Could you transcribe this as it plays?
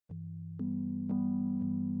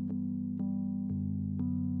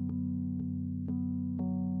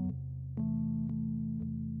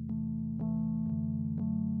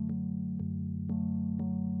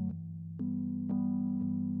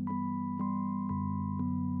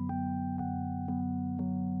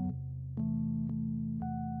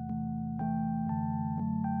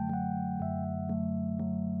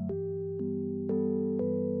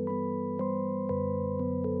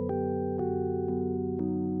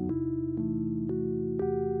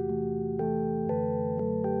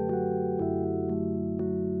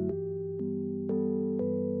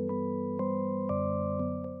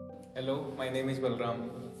name is Balram.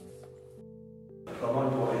 Come on,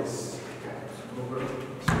 boys.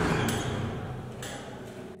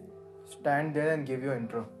 Stand there and give your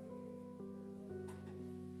intro.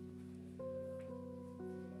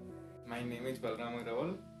 My name is Balram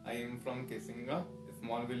Agrawal. I am from Kesinga, a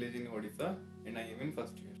small village in Odisha, and I am in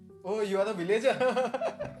first year. Oh, you are the villager.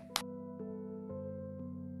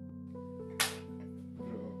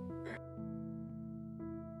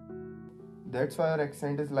 That's why your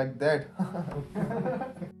accent is like that.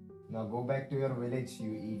 Now go back to your village,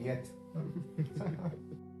 you idiot.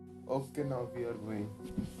 Okay, now we are going.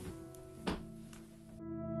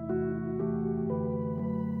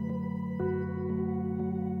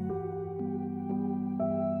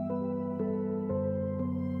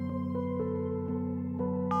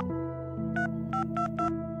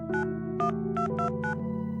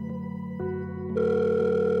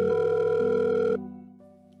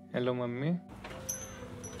 Hello, mummy.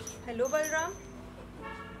 Hello, Balram.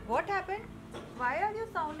 What happened? Why are you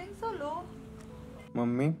sounding so low?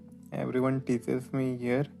 Mummy, everyone teases me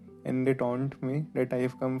here and they taunt me that I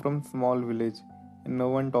have come from small village and no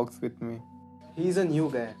one talks with me. He is a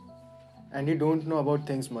new guy and he don't know about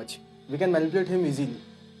things much. We can manipulate him easily.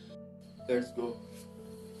 Let's go.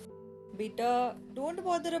 Beta, don't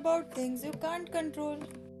bother about things you can't control.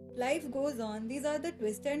 Life goes on, these are the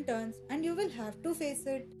twists and turns, and you will have to face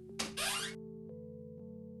it.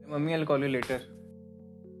 Mummy, I'll call you later.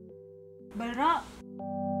 Balram.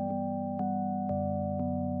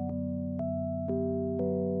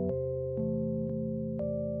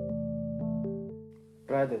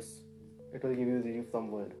 Try this. It will give you the view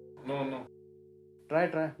from world. No.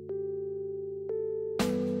 Try.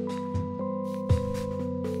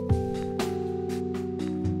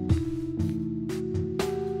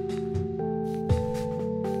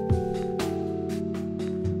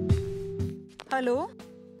 Hello,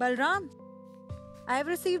 Balram. I have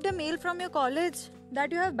received a mail from your college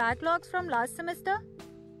that you have backlogs from last semester.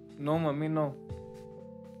 No, mummy, no.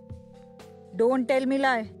 Don't tell me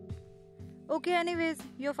lie. Okay, anyways,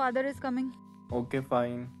 your father is coming. Okay,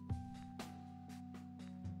 fine.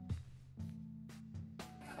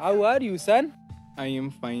 How are you, son? I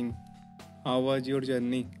am fine. How was your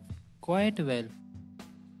journey? Quite well.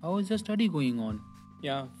 How is your study going on?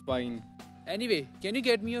 Yeah, fine. Anyway, can you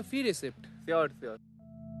get me your fee receipt? Sure.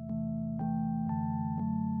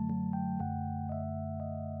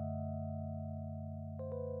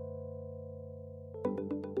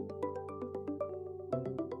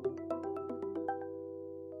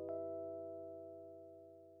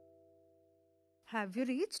 Have you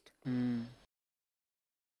reached?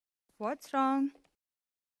 What's wrong?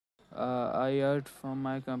 I heard from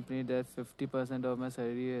my company that 50% of my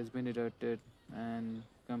salary has been deducted and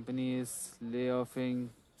company is layoffing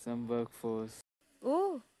some workforce.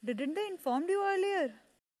 Oh, didn't they inform you earlier?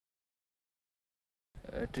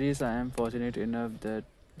 At least I am fortunate enough that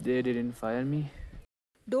they didn't fire me.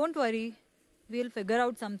 Don't worry. We'll figure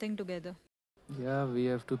out something together. Yeah, we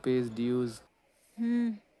have to pay dues.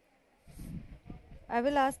 I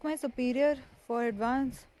will ask my superior for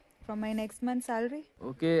advance from my next month's salary.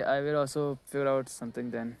 Okay, I will also figure out something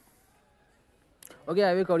then. Okay,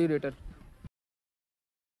 I will call you later.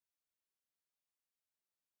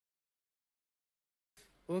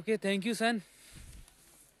 Okay, thank you, son.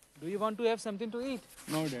 Do you want to have something to eat?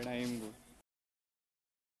 No, Dad, I am good.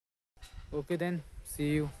 Okay then,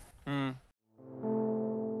 see you.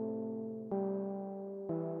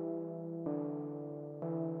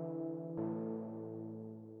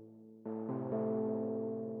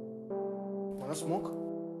 Wanna smoke?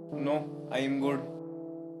 No, I am good.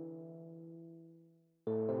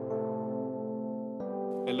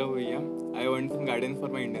 Hello, Bhaiya. I want some guidance for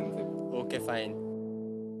my internship. Okay, fine.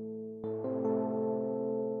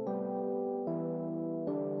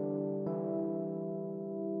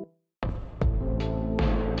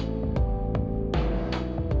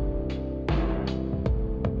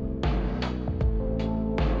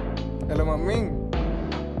 Hello, mummy.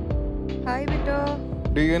 Hi, beta.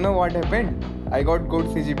 Do you know what happened? I got good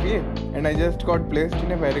CGPA and I just got placed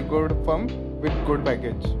in a very good firm with good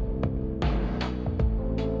package.